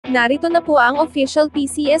Narito na po ang official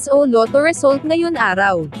PCSO Lotto result ngayon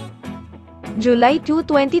araw. July 2,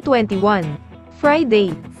 2021.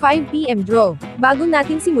 Friday, 5 PM draw. Bago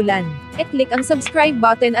natin simulan, i-click ang subscribe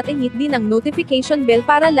button at i-hit din ang notification bell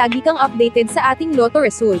para lagi kang updated sa ating Lotto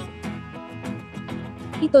result.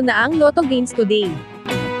 Ito na ang Lotto games today.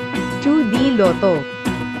 2D Lotto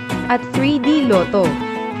at 3D Lotto.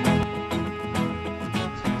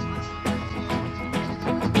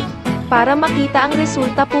 Para makita ang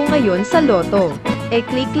resulta po ngayon sa Lotto,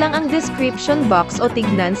 e-click lang ang description box o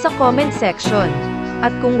tignan sa comment section.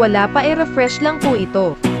 At kung wala pa refresh lang po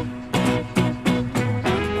ito.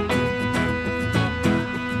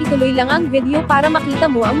 Ituloy lang ang video para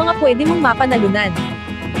makita mo ang mga pwede mong mapanalunan.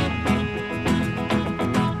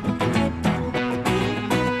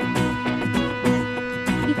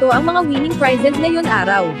 Ito ang mga winning prizes ngayon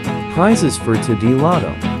araw. Prizes for 2D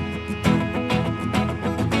Lotto.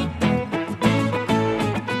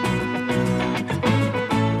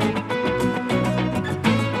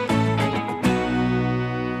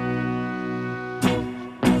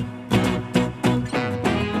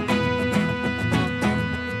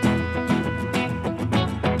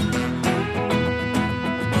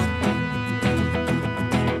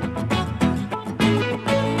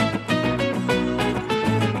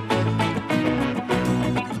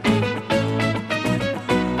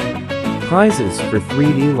 Prizes for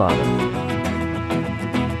 3D Lotto.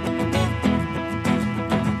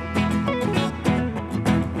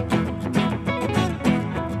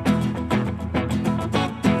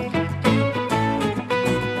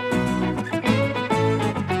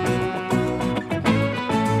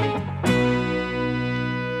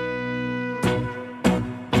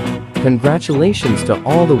 Congratulations to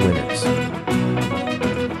all the winners.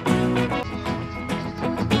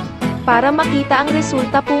 Para makita ang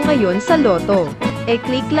resulta po ngayon sa Lotto,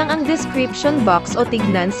 e-click lang ang description box o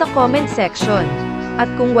tignan sa comment section.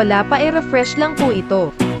 At kung wala pa refresh lang po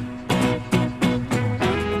ito.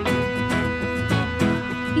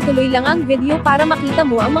 Ituloy lang ang video para makita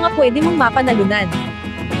mo ang mga pwede mong mapanalunan.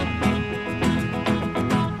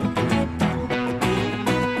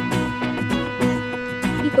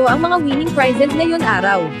 Ito ang mga winning prizes ngayon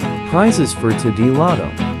araw. Prizes for 2D Lotto.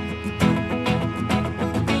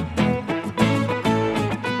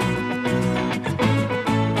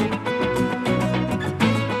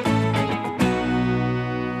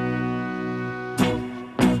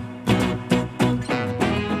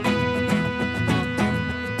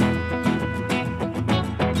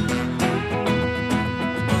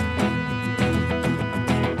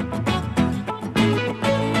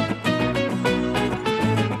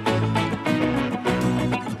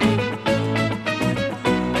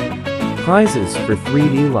 Prizes for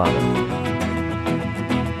 3D Lotto.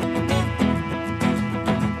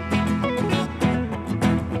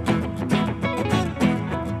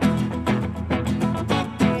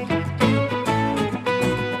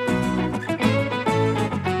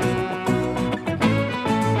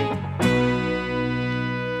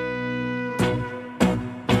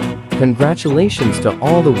 Congratulations to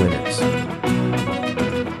all the winners.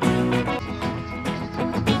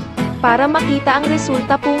 Para makita ang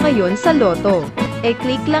resulta po ngayon sa Lotto,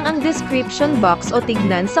 e-click lang ang description box o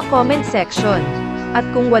tignan sa comment section. At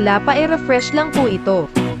kung wala pa refresh lang po ito.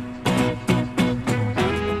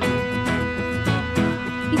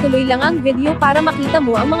 Ituloy lang ang video para makita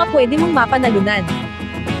mo ang mga pwede mong mapanalunan.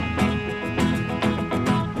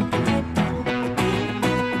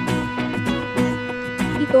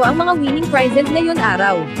 Ito ang mga winning prizes ngayon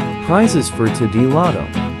araw. Prizes for 2D Lotto.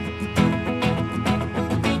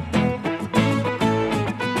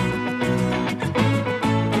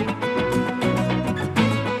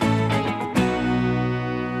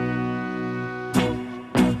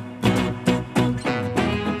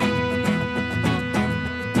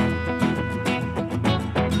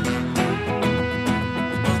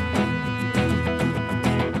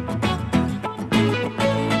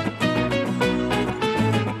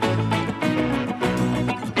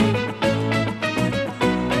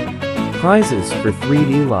 Prizes for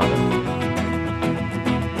 3D Lotto.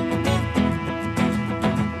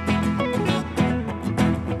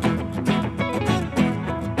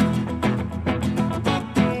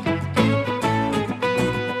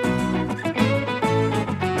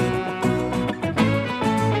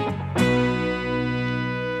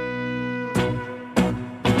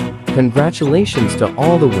 Congratulations to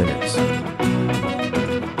all the winners.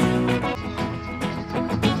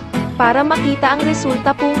 Para makita ang resulta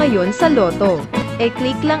po ngayon sa Lotto,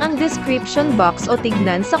 e-click lang ang description box o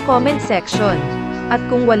tignan sa comment section. At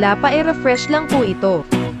kung wala pa refresh lang po ito.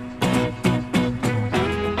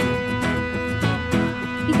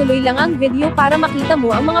 Ituloy lang ang video para makita mo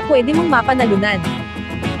ang mga pwede mong mapanalunan.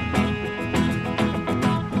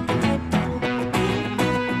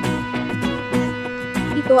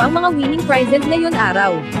 Ito ang mga winning prizes ngayon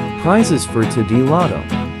araw. Prizes for today Lotto.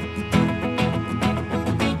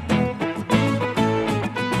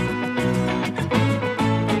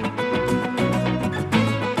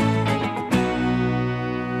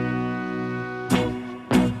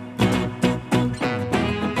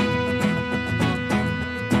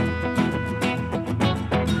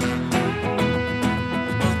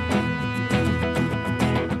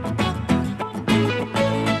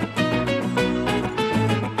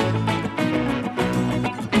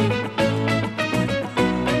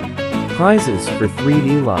 Prizes for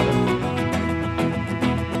 3D Lotto.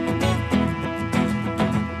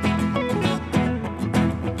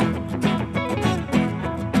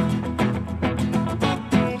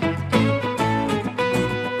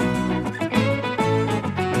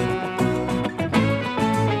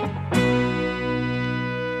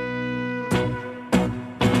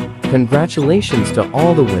 Congratulations to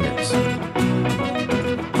all the winners.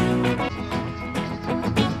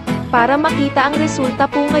 Para makita ang resulta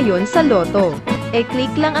po ngayon sa Lotto, click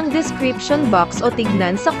lang ang description box o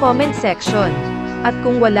tignan sa comment section. At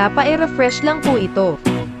kung wala pa refresh lang po ito.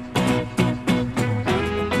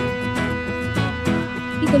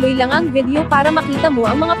 Ituloy lang ang video para makita mo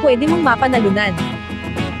ang mga pwede mong mapanalunan.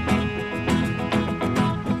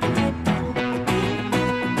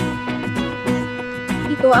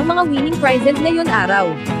 Ito ang mga winning prizes ngayon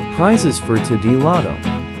araw. Prizes for today Lotto.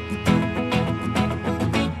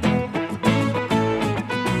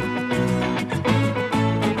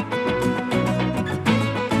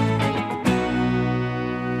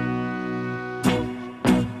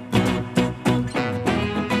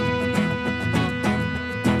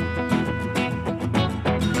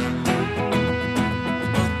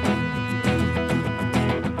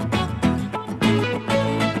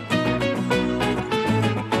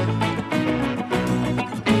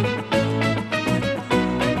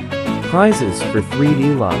 Prizes for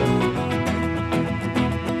 3D Lotto.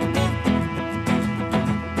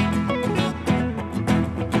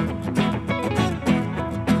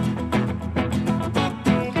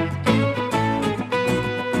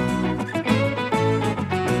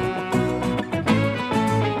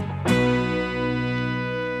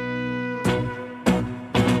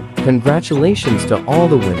 Congratulations to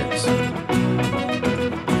all the winners.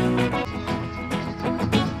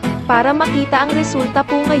 Para makita ang resulta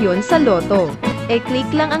po ngayon sa Lotto, click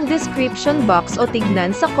lang ang description box o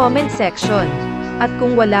tignan sa comment section. At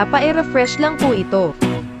kung wala pa refresh lang po ito.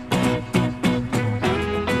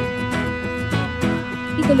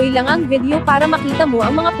 Ituloy lang ang video para makita mo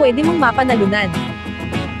ang mga pwede mong mapanalunan.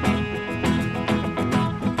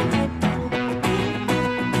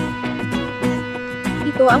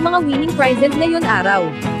 Ito ang mga winning prizes ngayon araw.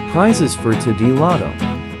 Prizes for today Lotto.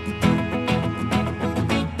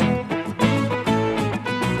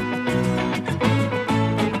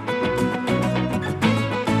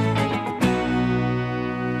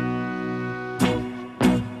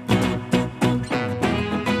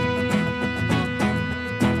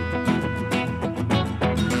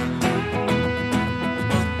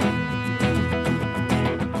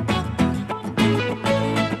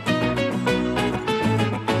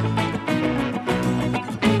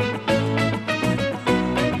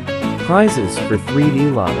 Prizes for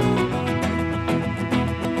 3D Lotto.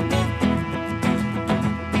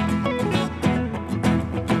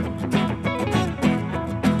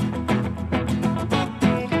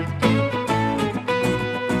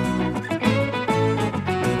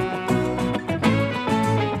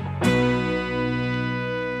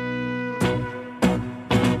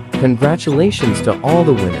 Congratulations to all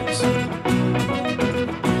the winners.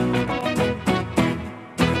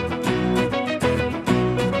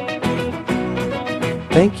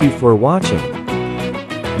 Thank you for watching.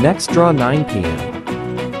 Next draw 9 p.m.